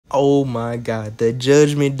Oh my God, the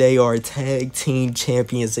Judgment Day are tag team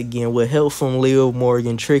champions again with help from Liv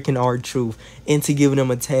Morgan tricking R-Truth into giving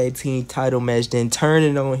him a tag team title match, then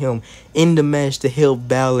turning on him in the match to help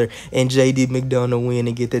Balor and JD McDonough win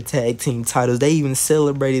and get the tag team titles. They even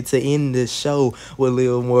celebrated to end the show with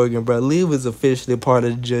Liv Morgan, bro. Liv is officially part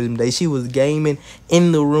of the Judgment Day. She was gaming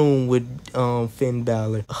in the room with Finn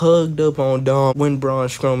Balor, hugged up on Dom when Braun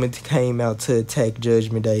Strowman came out to attack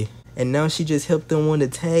Judgment Day. And now she just helped them win the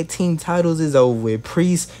tag team titles. Is over with.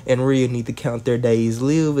 Priest and Rhea need to count their days.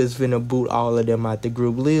 Liv is finna boot all of them out the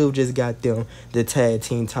group. Liv just got them the tag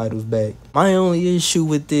team titles back. My only issue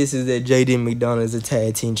with this is that JD McDonough is a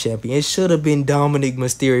tag team champion. It should have been Dominic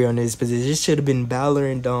Mysterio in this position. It should have been Balor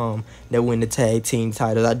and Dom that win the tag team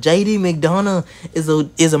titles. JD McDonough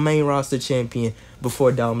is a main roster champion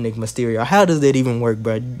before Dominic Mysterio. How does that even work,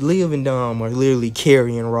 bro? Liv and Dom are literally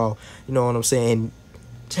carrying Raw. You know what I'm saying?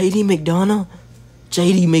 JD McDonough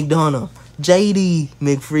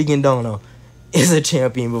is a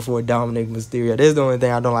champion before Dominic Mysterio. That's the only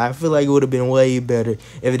thing I don't like. I feel like it would have been way better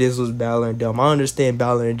if this was Balor and Dom. I understand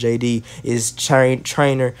Balor and JD is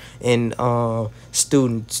trainer and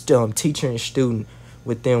student, teacher and student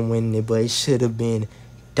with them winning it, but it should have been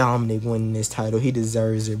Dominic winning this title. He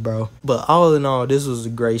deserves it, bro. But all in all, this was a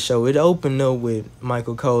great show. It opened up with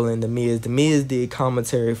Michael Cole and The Miz. The Miz did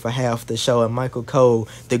commentary for half the show, and Michael Cole,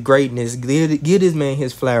 the greatness, give this man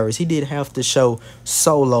his flowers. He did half the show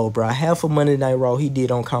solo, bro. Half of Monday Night Raw he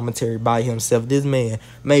did on commentary by himself. This man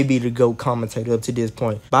may be the GOAT commentator up to this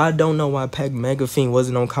point. But I don't know why Pat McAfee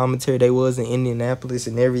wasn't on commentary. They was in Indianapolis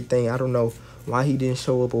and everything. I don't know why he didn't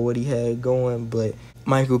show up or what he had going, but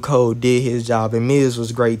Michael Cole did his job, and Miz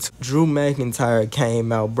was great too. Drew McIntyre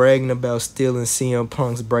came out bragging about stealing CM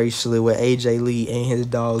Punk's bracelet with AJ Lee and his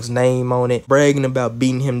dog's name on it, bragging about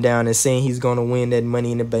beating him down and saying he's going to win that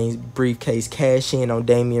Money in the Bank briefcase, cash in on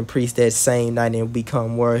Damian Priest that same night and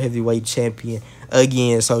become World Heavyweight Champion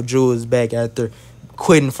again. So Drew is back after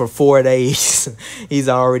quitting for 4 days. He's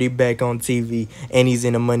already back on TV, and he's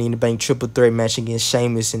in a Money in the Bank triple threat match against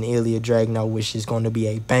Sheamus and Ilya Dragunov, which is going to be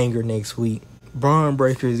a banger next week. Braun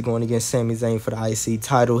Breaker is going against Sami Zayn for the IC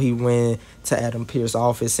title. He went to Adam Pearce's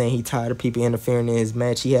office saying he tired of people interfering in his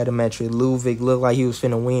match. He had a match with Ludwig. Looked like he was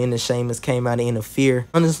finna win, and Sheamus came out to interfere.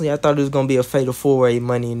 Honestly, I thought it was going to be a fatal four-way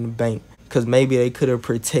Money in the Bank, because maybe they could have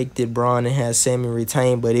protected Braun and had Sami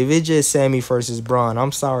retain. But if it's just Sami versus Braun,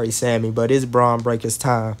 I'm sorry, Sami, but it's Braun Breaker's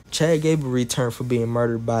time. Chad Gable returned for being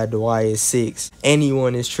murdered by Dwight at 6. And he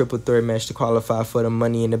won his triple threat match to qualify for the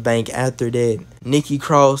Money in the Bank. After that, Nikki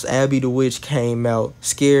Cross, Abby the Witch came out,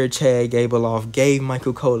 scared Chad Gable off, gave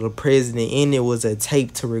Michael Cole the president, and it was a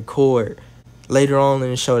tape to record. Later on in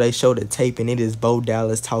the show, they showed a tape, and it is Bo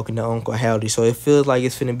Dallas talking to Uncle Howdy. So it feels like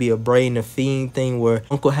it's finna be a Bray and the Fiend thing where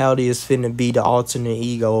Uncle Howdy is finna be the alternate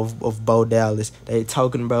ego of Bo Dallas. They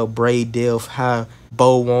talking about Bray death, how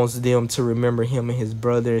Bo wants them to remember him and his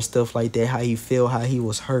brother and stuff like that, how he feel, how he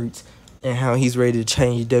was hurt, and how he's ready to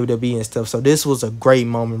change WWE and stuff. So this was a great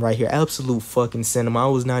moment right here. Absolute fucking cinema. I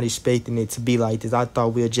was not expecting it to be like this. I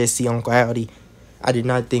thought we'll just see Uncle Howdy. I did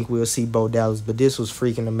not think we'll see Bo Dallas, but this was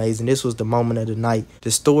freaking amazing. This was the moment of the night.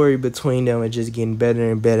 The story between them is just getting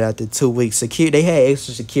better and better after 2 weeks. They had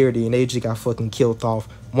extra security, and they just got fucking killed off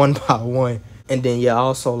one by one. And then, yeah,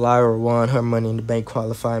 also Lyra won her Money in the Bank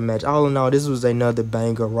qualifying match. All in all, this was another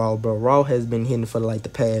banger Raw, bro. Raw has been hitting for like the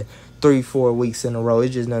past 3-4 weeks in a row.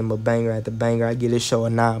 It's just nothing but banger after banger. I give this show a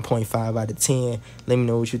 9.5 out of 10. Let me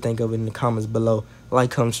know what you think of it in the comments below.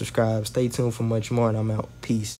 Like, comment, subscribe. Stay tuned for much more, and I'm out. Peace.